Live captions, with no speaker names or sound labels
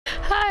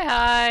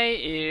Hi,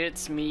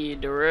 it's me,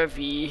 Dora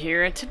V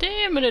here, and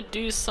today I'm gonna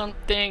do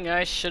something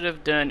I should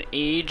have done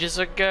ages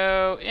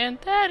ago, and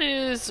that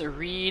is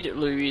read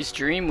Louie's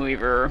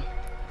Dreamweaver.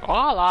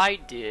 All I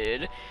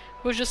did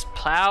was just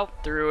plow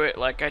through it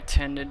like I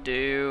tend to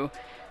do,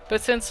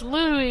 but since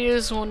Louie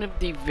is one of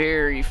the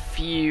very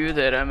few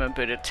that I'm a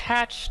bit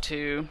attached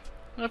to,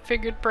 I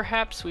figured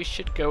perhaps we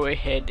should go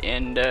ahead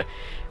and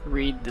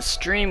read the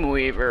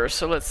Dreamweaver.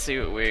 So let's see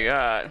what we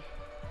got.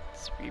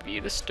 Let's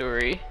review the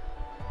story.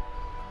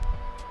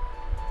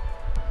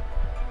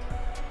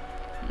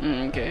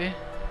 Okay.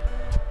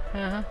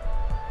 Uh-huh.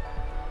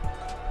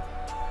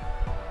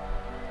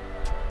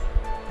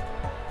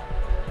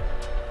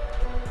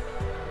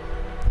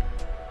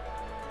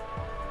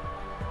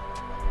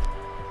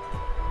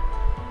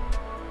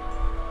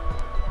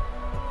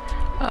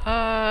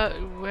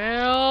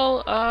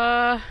 Well,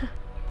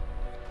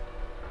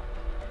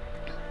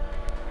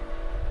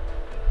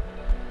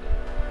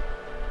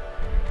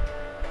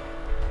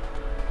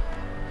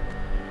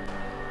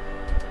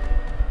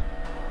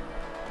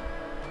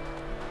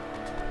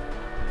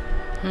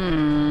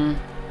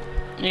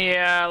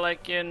 yeah,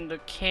 like in the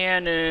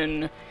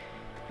canon,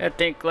 I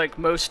think like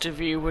most of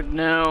you would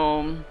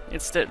know,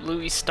 it's that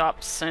Louie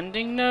stopped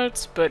sending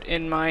notes, but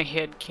in my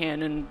head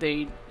canon,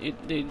 they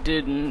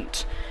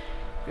didn't,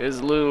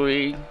 because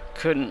Louie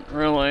couldn't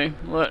really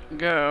let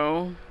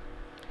go.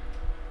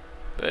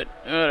 But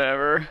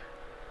whatever.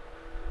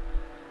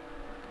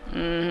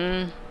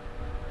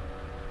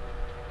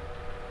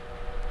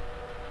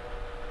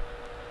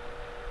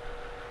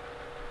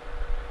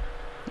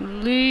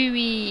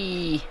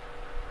 Louie.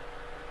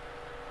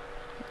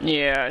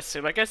 Yeah,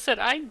 so like I said,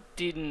 I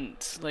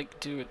didn't like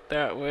do it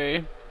that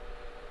way.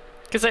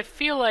 Because I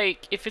feel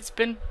like if it's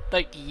been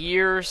like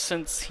years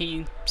since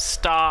he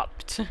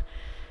stopped,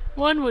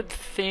 one would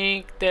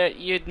think that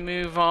you'd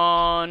move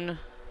on,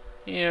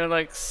 you know,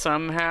 like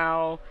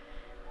somehow.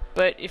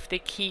 But if they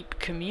keep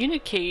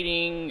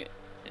communicating,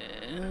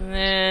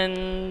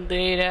 then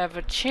they'd have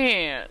a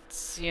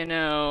chance, you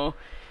know.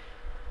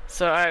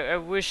 So I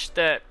wish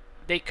that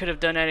they could have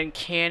done that in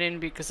canon,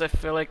 because I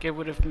feel like it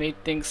would have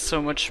made things so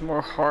much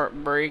more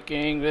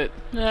heartbreaking. But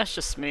that's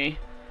just me.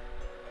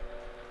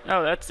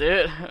 Oh, that's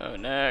it? Oh,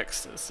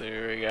 next. Let's see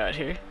what we got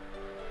here.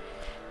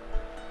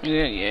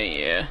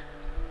 Yeah.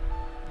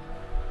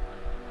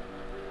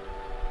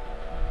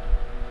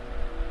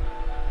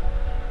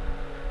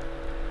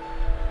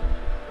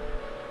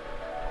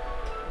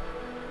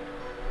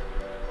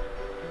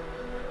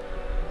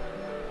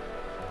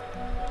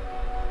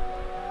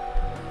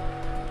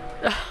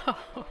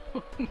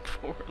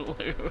 Poor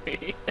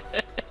Louie.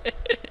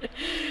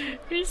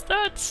 He's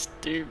not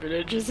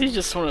stupid, he's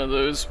just one of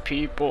those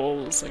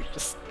people. It's like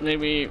just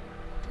maybe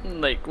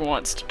like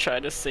wants to try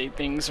to say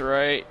things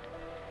right.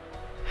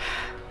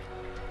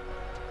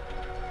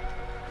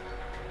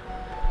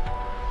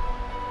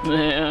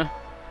 Yeah.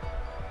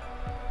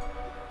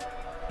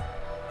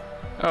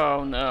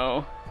 Oh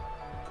no.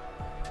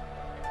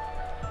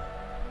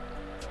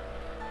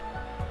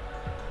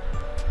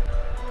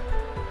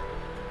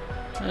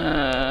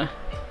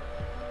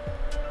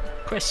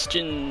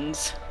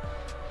 Questions.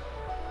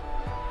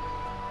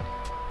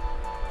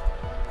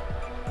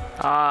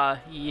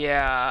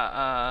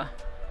 Yeah,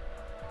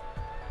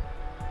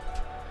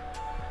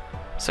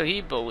 so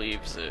he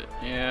believes it,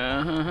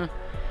 yeah.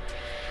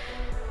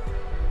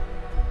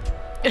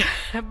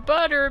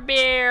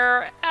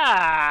 Butterbear!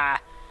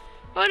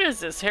 What is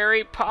this,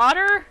 Harry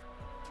Potter?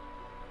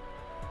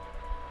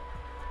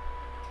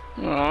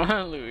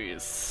 Oh, Louie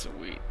is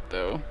sweet,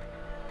 though.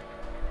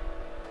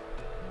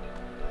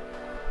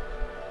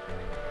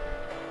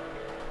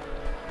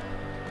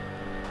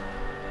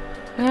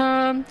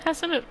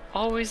 Hasn't it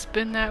always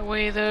been that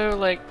way though?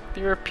 Like,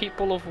 there are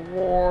people of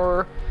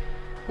war,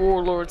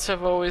 warlords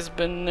have always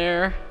been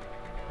there.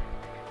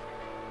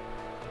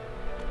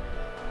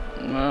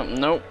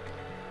 Nope.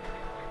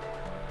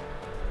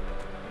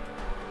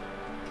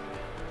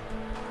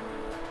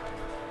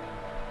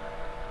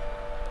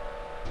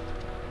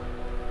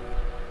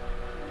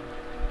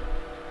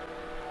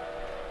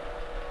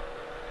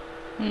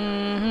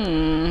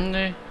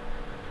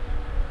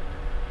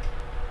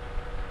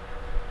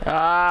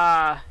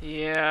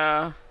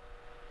 Yeah.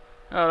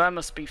 Oh, that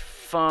must be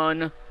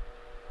fun.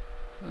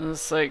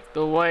 It's like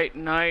the white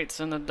nights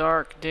and the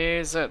dark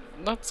days.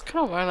 That's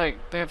kind of why, like,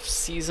 they have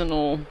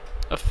seasonal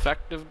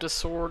affective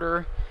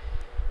disorder.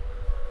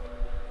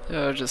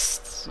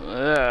 Just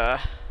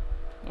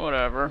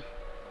whatever.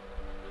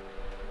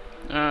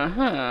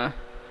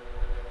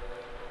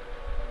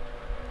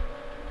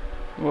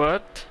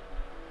 What?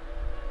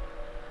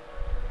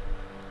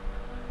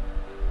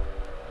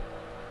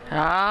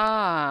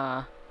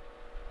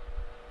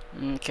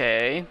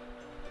 Okay.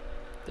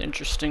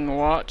 Interesting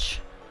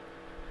watch.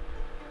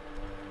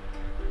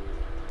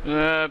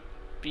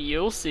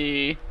 You'll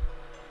see.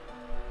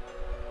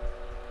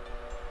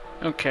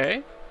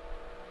 Okay.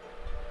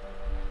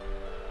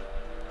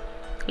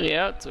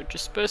 Yeah, that's what you're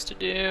supposed to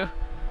do.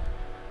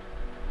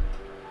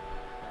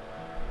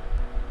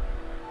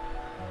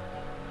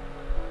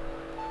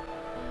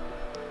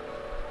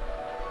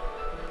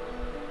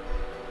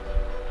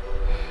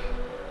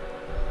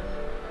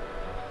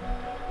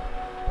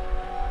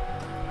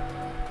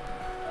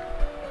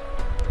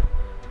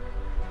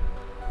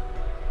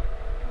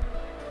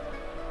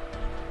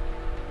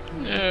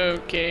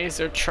 Okay,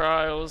 so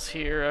trials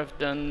here. I've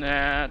done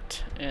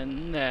that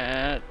and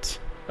that.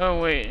 Oh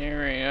wait,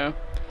 here we go.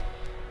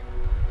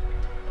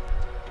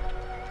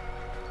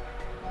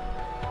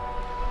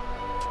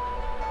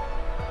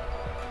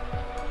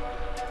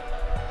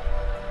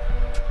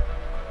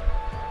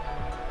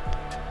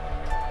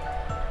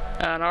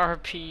 An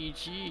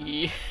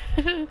RPG.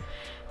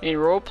 A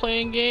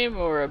role-playing game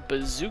or a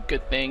bazooka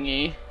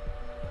thingy?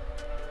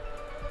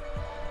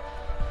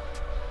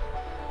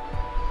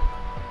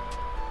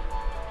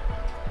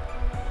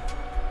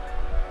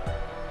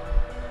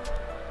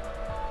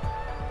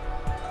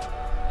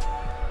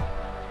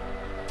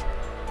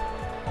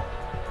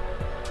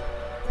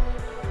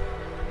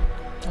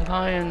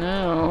 I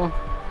know.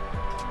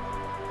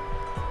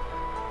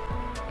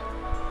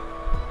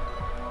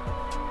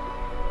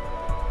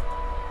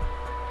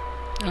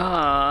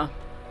 Ah.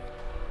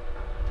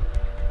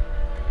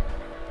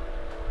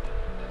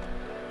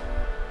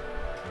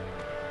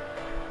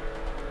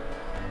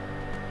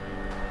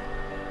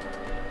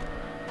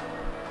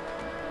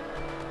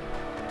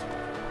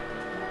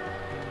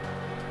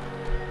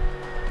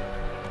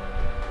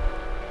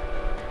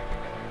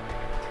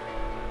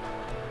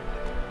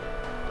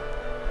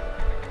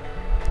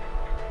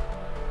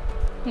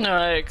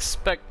 I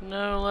expect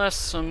no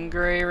less from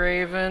Grey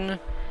Raven.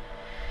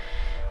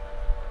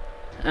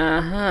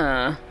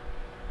 Uh-huh.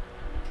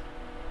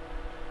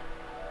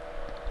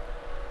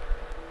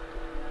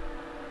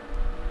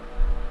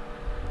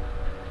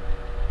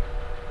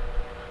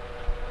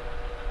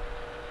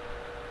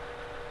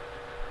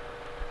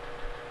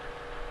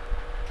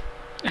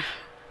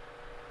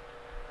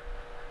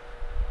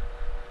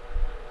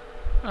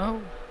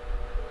 Oh.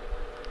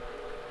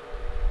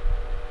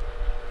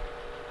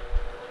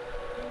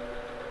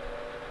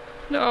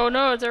 No,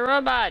 no, it's a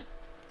robot!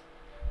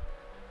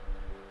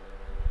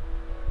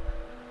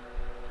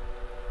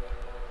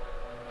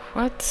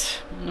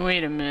 What?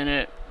 Wait a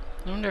minute.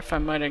 I wonder if I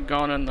might have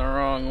gone in the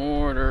wrong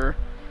order.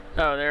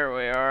 Oh, there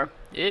we are.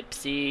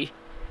 Oopsie.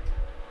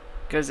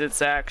 Because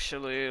it's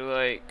actually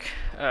like...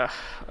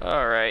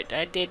 alright,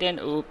 I didn't.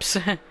 Oops.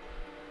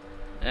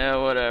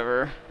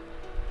 Whatever.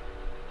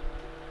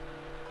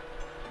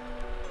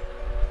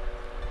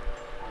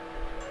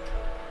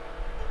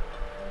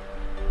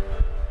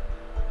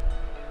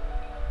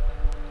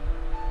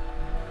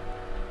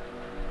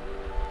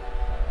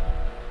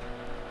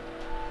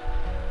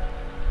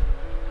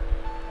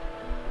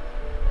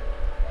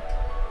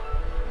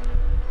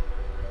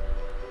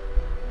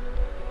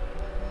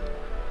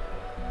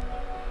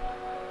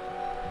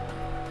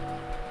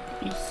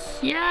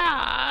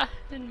 Yeah,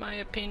 in my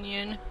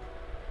opinion.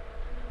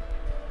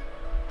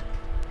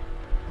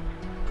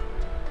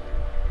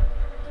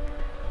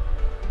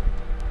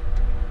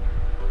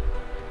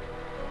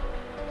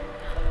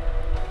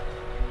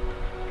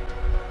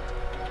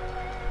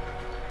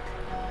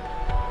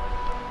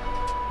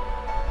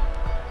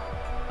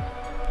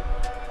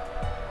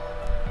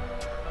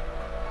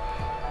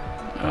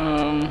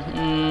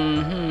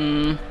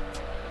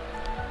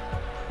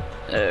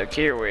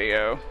 Okay, here we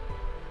go.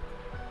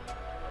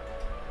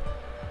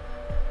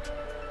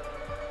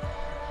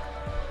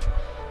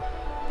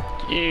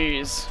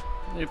 Jeez.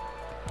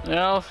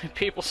 Well,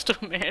 people still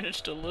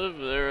manage to live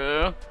there,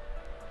 though.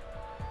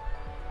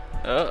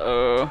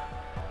 Uh-oh.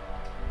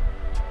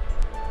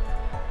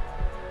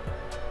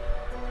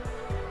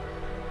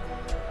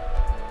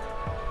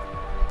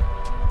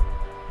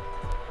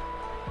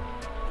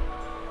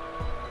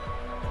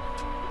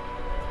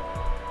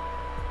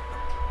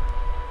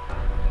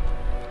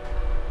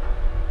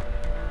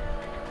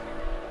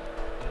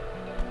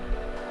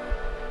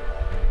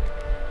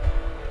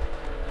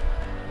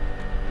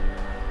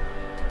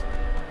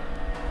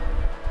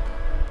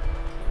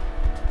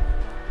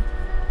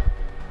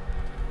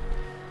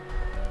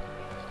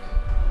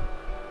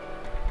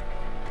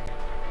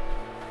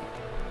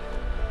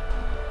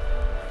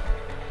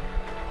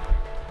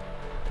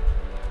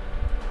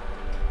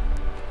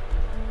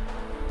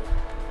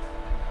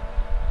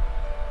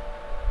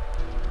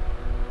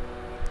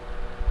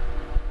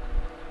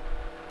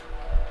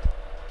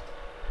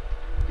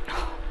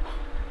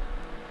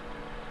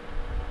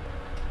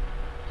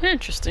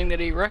 Interesting that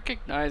he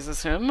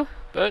recognizes him,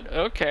 but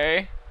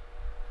okay.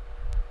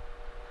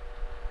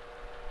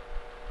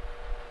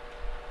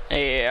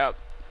 Yep.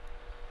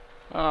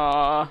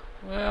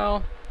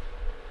 Well.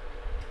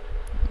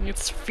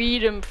 Let's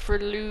feed him for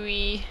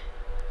Louie.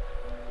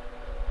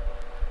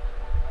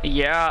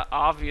 Yeah,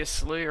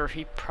 obviously, or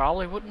he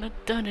probably wouldn't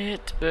have done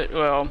it, but,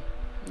 well,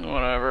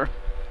 whatever.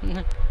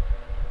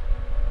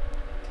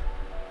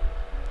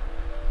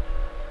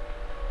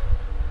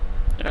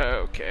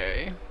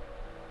 Okay.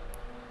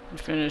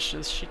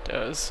 Finishes, she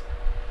does.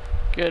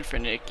 Good for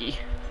Nikki.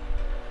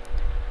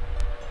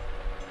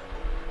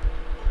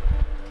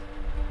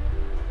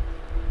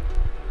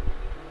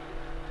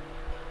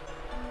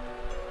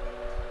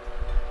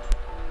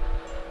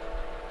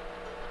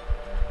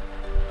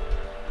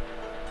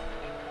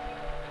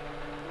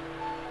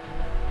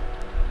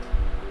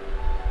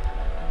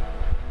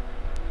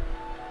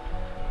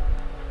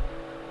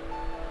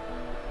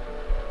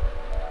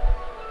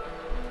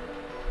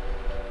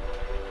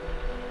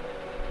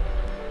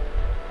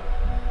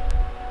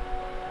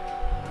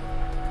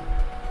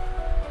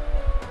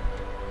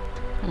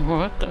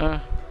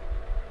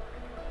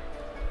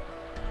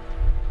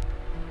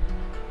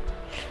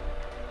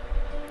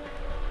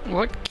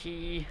 What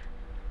key?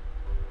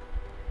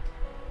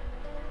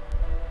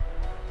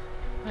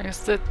 I guess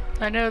that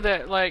I know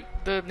that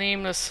like the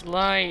nameless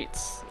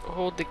lights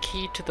hold the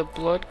key to the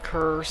blood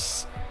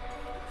curse.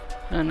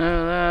 I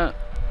know that.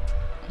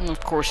 Of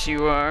course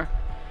you are.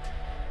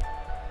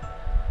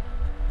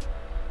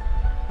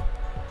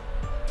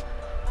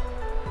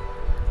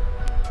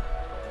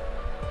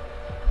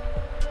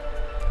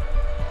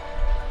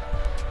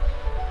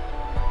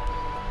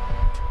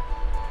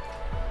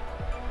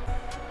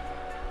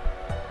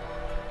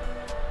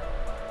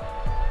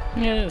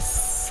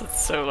 Yes,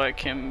 it's so like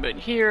him, but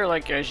here,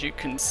 like as you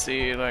can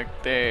see,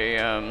 like they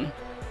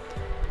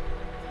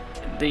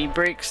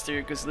breaks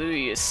through because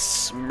Louie is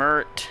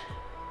smart.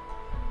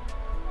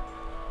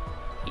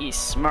 He's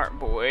smart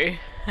boy.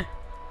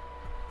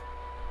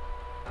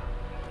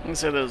 And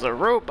so there's a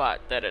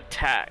robot that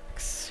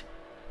attacks.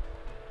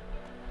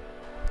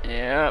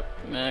 Yep,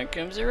 there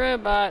comes a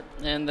robot,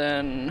 and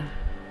then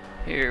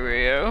here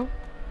we go.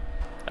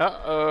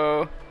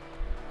 Uh-oh.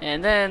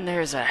 And then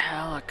there's a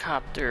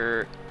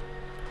helicopter.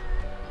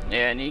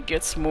 Yeah, and he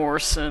gets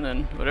Morrison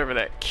and whatever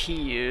that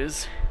key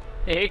is.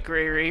 Hey,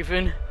 Grey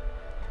Raven.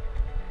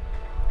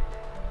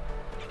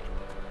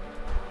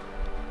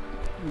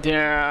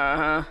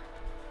 Yeah.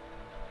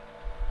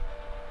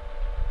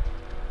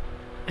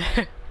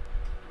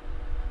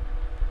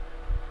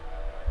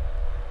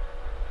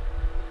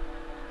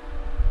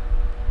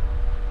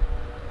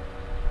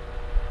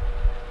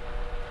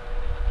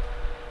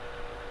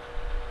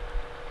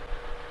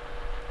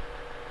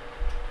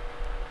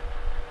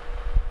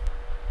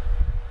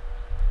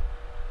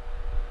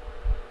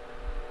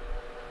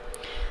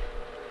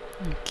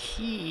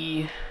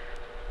 Key.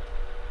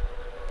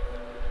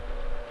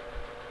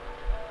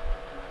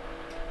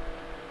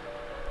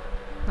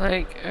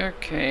 Like,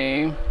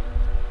 okay.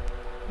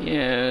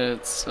 Yeah,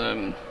 it's,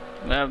 well,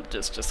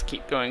 just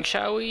keep going,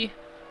 shall we?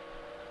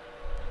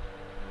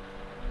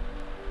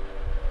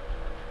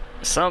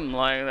 Something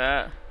like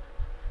that.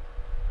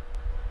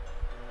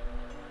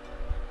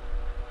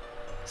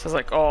 This is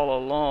like all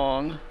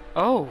along.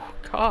 Oh,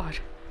 God.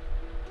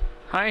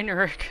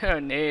 Heinrich,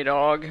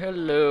 Nadog,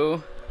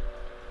 hello.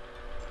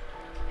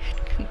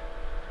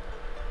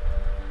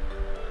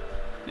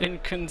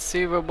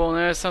 Inconceivable.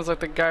 That sounds like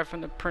the guy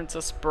from The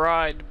Princess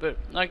Bride, but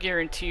I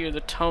guarantee you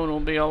the tone will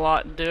be a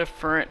lot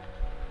different.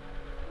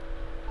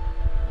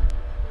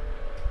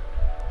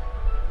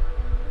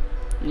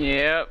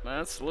 Yep,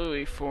 that's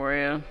Louie for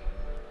you.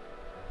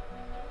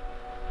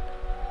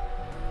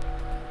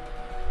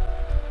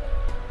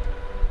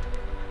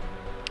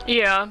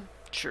 Yeah,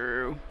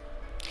 true.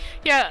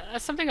 Yeah,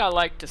 something I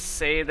like to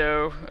say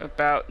though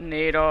about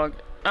Nadog,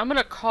 I'm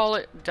gonna call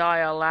it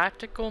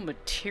dialectical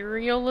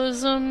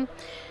materialism,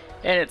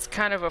 and it's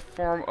kind of a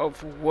form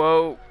of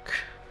woke.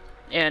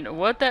 And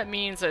what that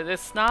means is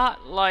it's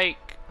not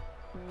like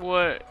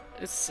what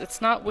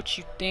it's not what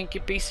you think.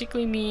 It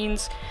basically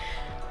means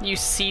you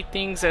see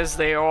things as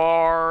they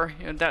are,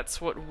 and that's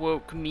what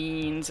woke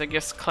means. I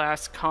guess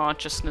class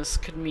consciousness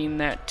could mean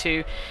that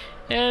too.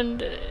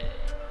 And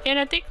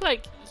I think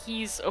like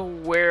he's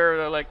aware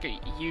that like a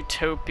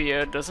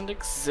utopia doesn't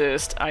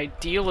exist,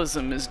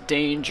 idealism is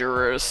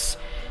dangerous,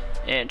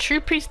 and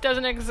true peace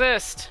doesn't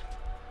exist.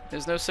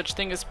 There's no such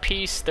thing as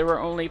peace, there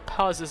are only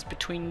pauses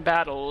between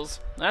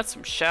battles. That's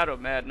some Shadow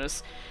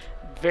Madness.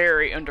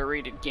 Very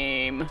underrated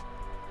game.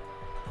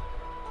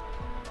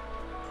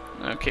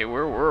 Okay,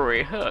 where were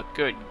we? Oh,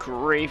 good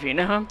gravy,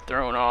 now I'm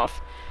thrown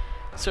off.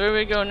 So where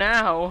we go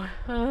now?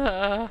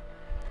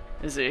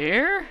 Is it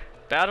here?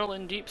 Battle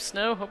in deep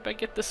snow? Hope I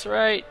get this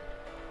right.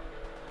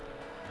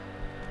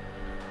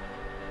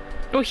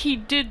 Oh, he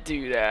did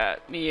do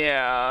that.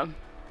 Yeah.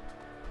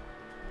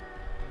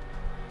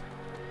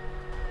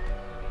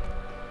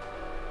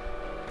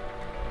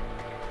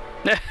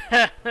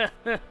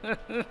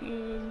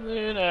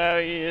 You know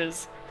he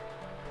is.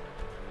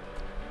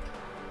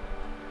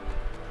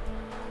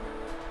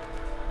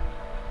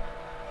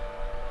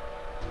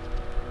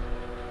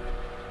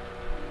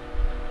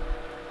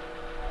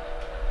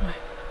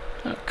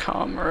 Oh,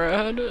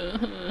 comrade.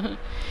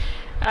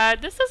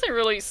 This doesn't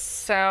really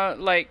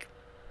sound like.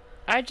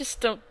 I just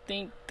don't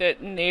think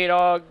that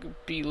Nadog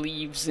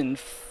believes in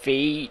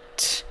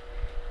fate.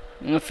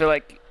 I feel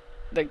like,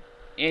 and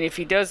if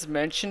he does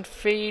mention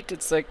fate,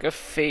 it's like a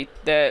fate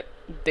that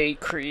they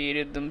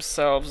created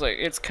themselves. Like,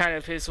 it's kind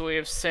of his way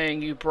of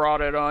saying you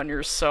brought it on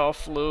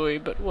yourself, Louie,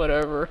 but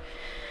whatever.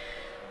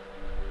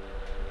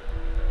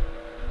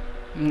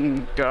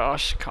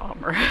 Gosh,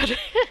 comrade.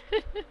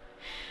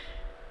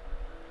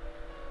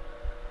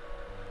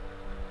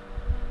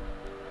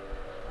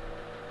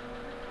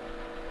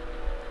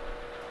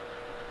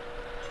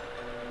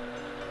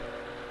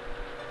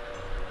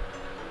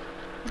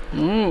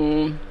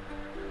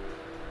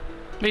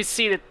 But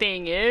see, the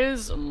thing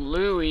is,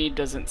 Louie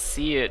doesn't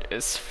see it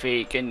as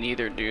fake, and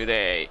neither do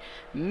they.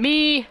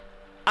 Me,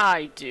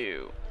 I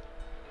do.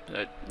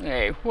 But,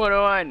 hey, what do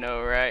I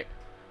know, right?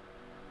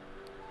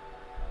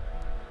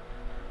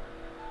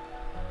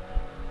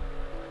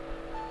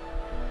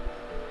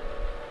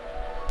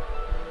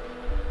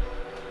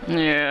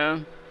 Yeah.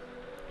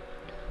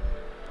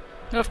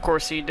 Of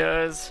course he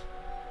does.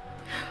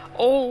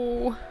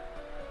 Oh!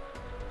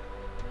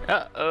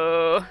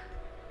 Uh-oh.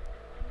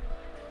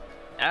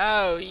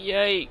 Oh,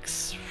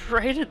 yikes.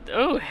 Right at...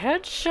 Oh,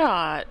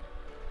 headshot!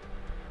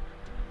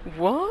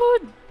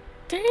 What?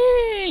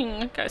 Dang!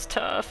 That guy's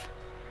tough.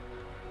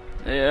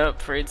 Yep,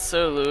 afraid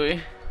so,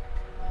 Louie.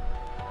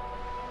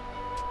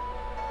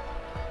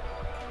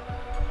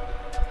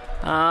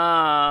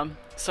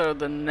 So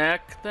the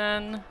neck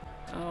then?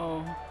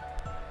 Oh.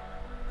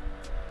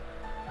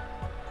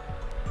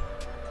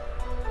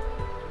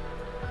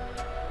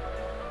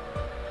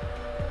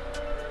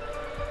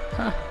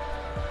 Huh.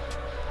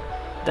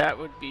 That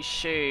would be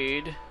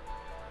shade.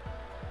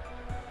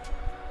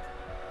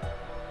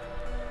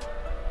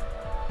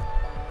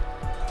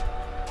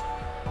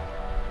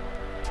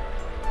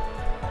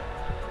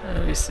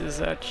 At least is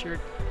that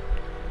your...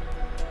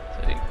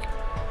 Like,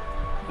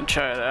 I'll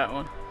try that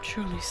one.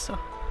 Truly so.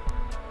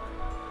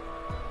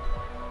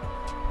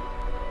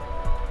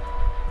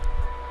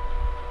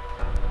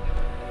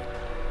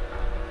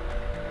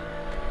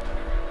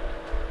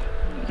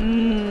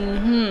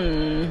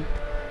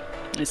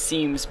 It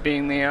seems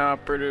being the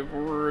operative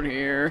word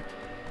here.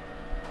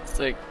 It's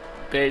like,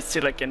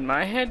 basically, like in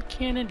my head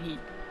canon,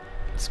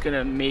 he's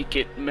gonna make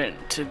it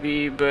meant to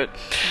be, but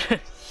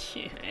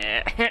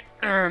yeah.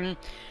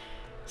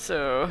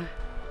 So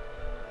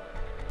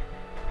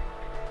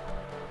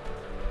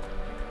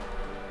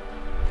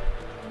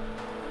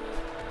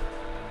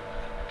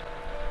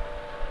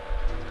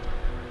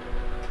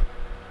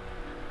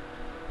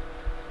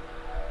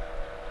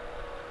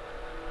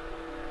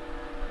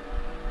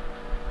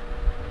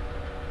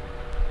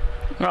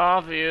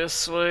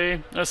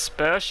obviously,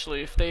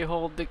 especially if they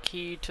hold the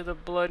key to the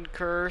blood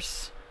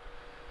curse.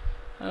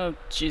 Oh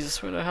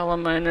Jesus, where the hell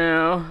am I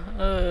now?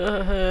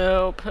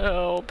 Help,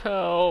 help,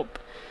 help.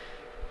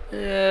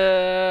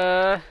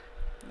 Is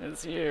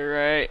he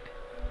right?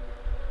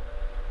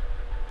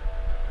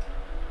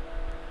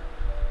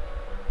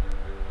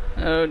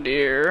 Oh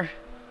dear.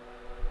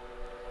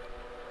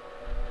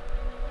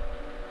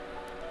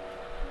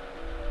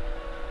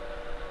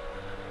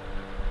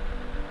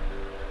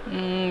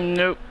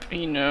 Nope,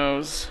 he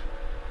knows.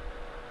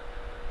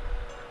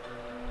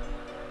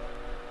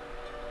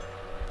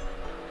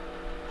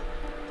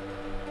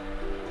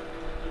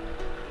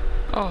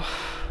 Oh,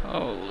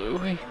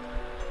 Louie.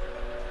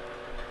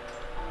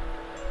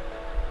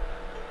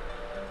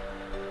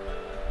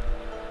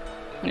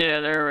 Yeah,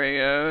 there we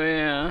go,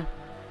 yeah.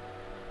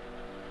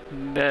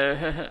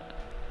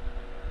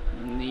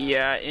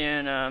 Yeah,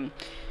 and,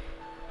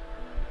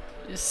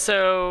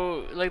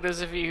 so, like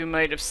those of you who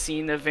might have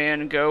seen the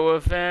Van Gogh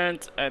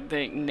event, I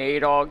think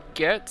Nadal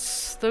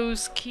gets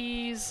those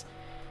keys,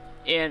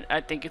 and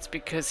I think it's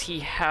because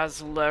he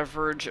has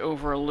leverage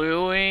over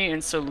Louie,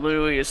 and so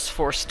Louie is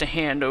forced to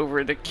hand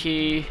over the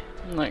key,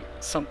 like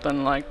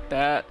something like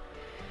that.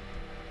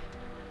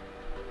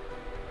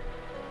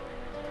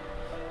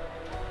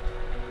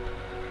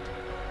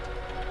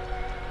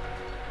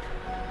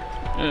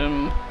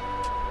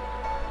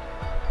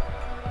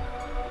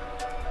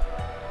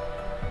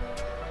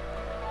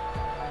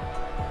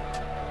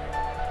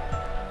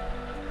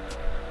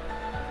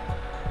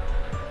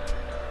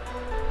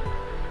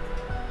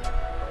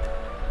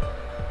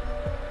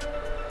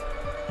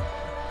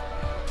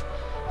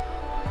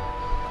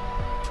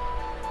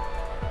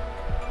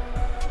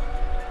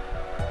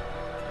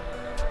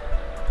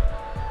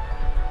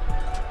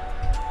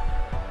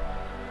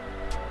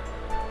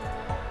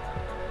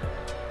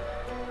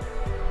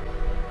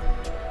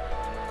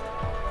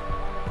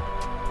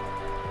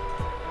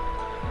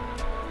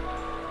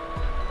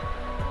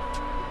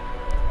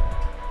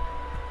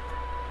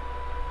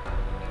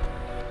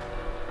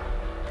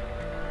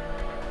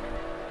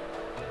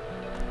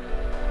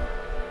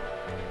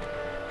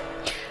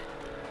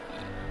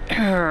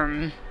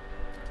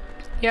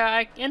 Yeah,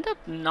 I end up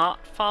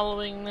not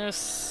following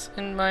this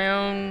in my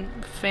own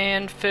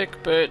fanfic,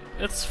 but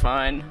it's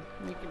fine.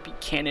 You can be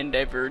canon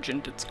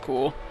divergent, it's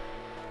cool.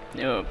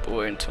 Oh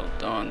boy, until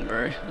dawn,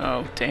 bro.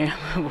 Oh, damn.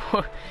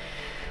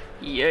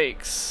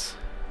 Yikes.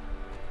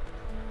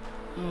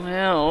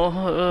 Well,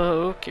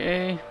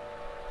 okay.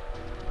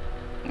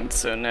 And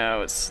so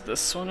now it's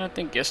this one, I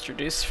think,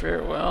 Yesterday's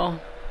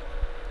Farewell.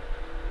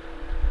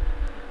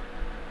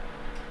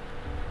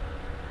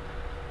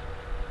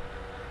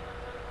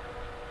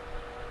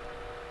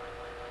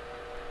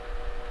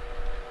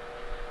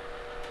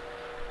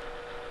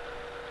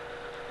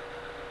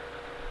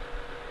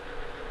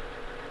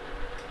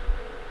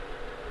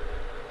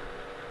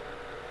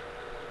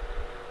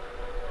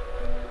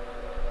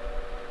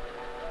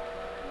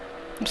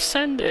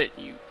 Send it,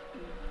 you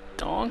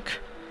donk.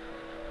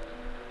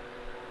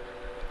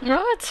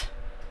 What?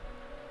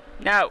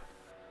 No.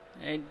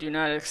 I do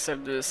not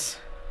accept this.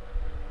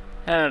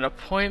 Had an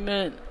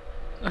appointment?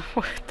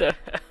 What the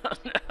hell?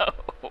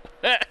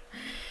 No.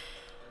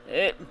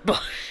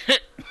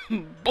 Bullshit.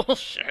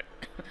 Bullshit.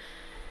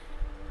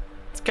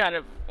 It's kind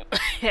of...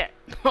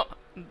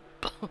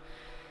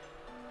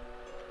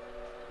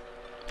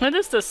 And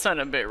this does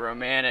sound a bit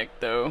romantic,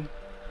 though.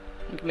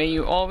 Like, may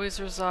you always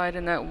reside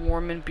in that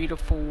warm and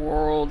beautiful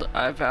world.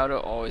 I vow to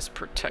always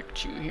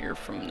protect you here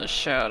from the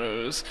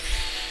shadows.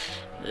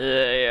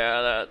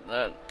 Yeah,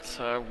 that's,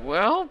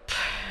 well...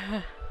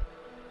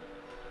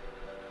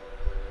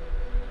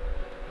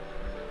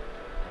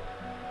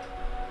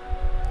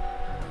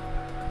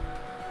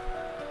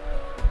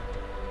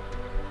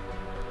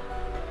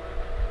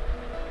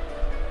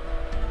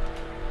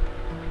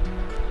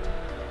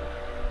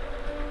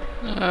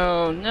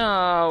 Oh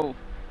no,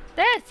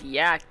 that's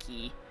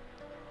yucky.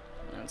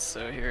 And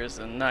so here's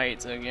the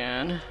knights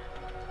again.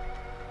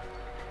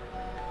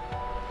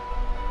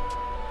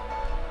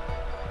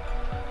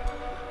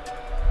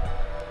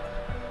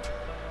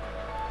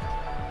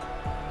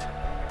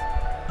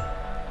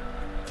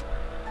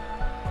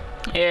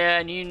 Yeah,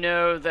 and you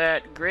know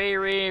that Grey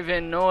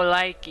Raven no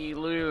likey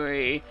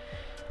Louie.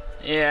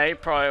 Yeah, he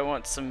probably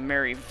wants some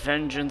merry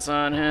vengeance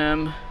on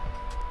him.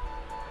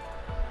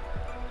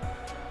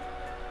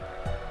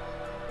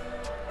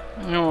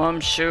 Oh, I'm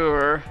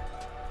sure.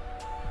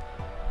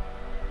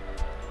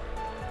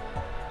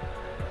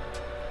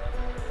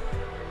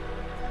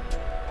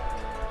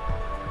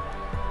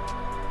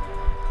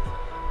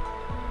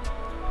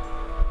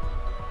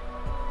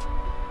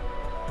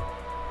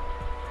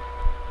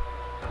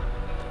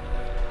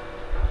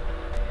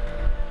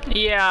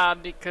 Yeah,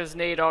 because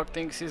Nadok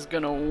thinks he's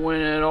gonna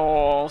win it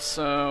all,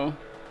 so...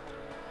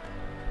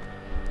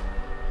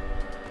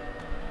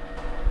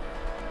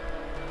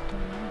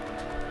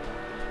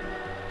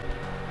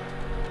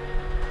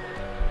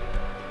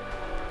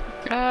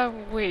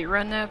 Wait,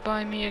 run that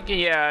by me again?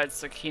 Yeah,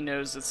 it's like he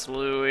knows it's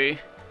Louie.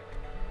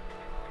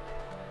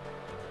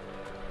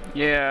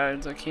 Yeah,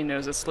 it's like he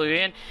knows it's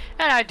Louie, and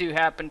I do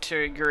happen to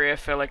agree. I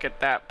feel like at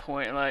that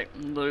point, like,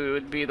 Louie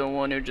would be the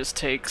one who just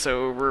takes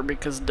over,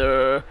 because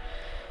duh.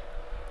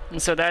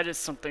 And so that is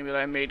something that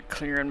I made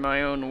clear in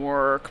my own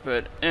work,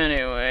 but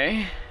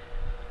anyway.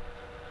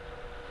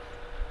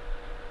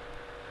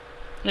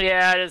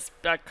 Yeah,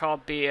 I call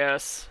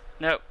BS.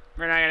 Nope,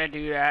 we're not gonna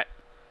do that.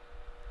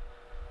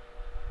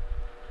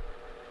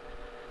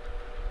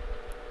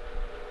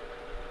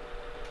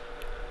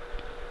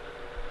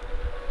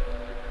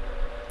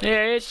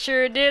 Yeah, it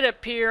sure did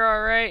appear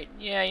alright.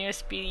 Yeah, you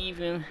must be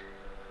even.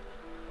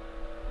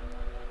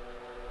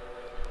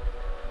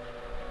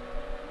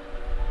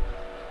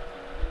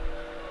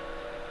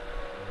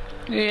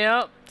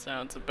 Yep,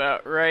 sounds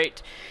about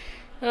right.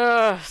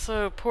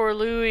 So poor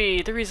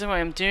Louie. The reason why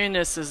I'm doing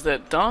this is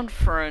that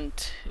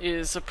Dawnfront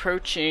is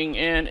approaching,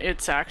 and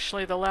it's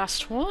actually the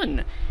last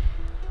one.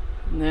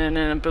 And then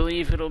I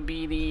believe it'll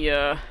be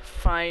the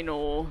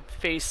final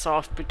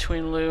face-off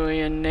between Louie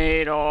and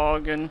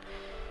Nadog, and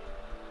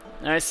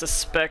I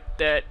suspect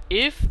that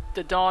if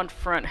the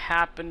Dawnfront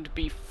happened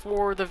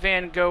before the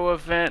Van Gogh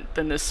event,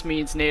 then this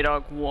means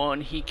Nadog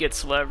won. He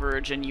gets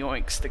leverage and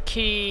yoinks the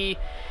key.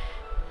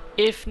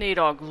 If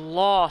Nadog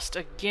lost,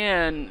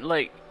 again,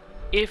 like,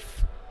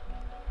 if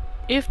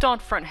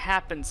Dawnfront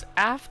happens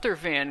after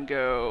Van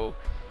Gogh,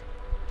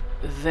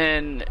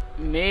 then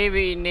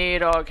maybe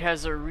Nadog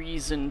has a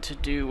reason to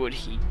do what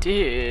he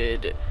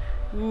did.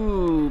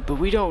 Ooh, but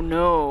we don't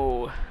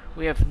know.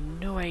 We have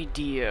no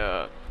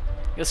idea.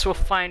 Guess we'll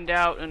find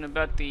out in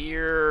about the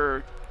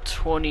year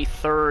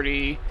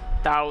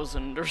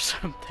 2030,000 or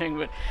something.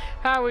 But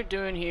how are we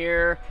doing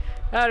here?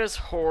 That is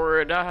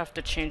horrid. I'll have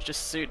to change the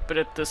suit, but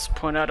at this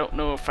point I don't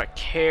know if I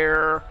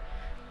care.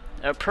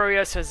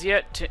 Proyas has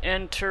yet to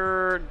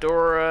enter.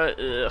 Dora,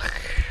 ugh.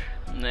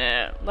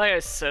 Nah, like I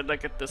said,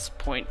 like at this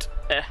point,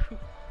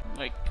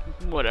 like,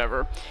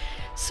 whatever.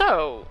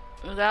 So,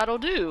 that'll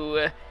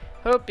do.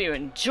 Hope you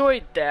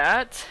enjoyed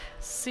that.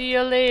 See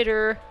you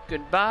later.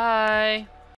 Goodbye.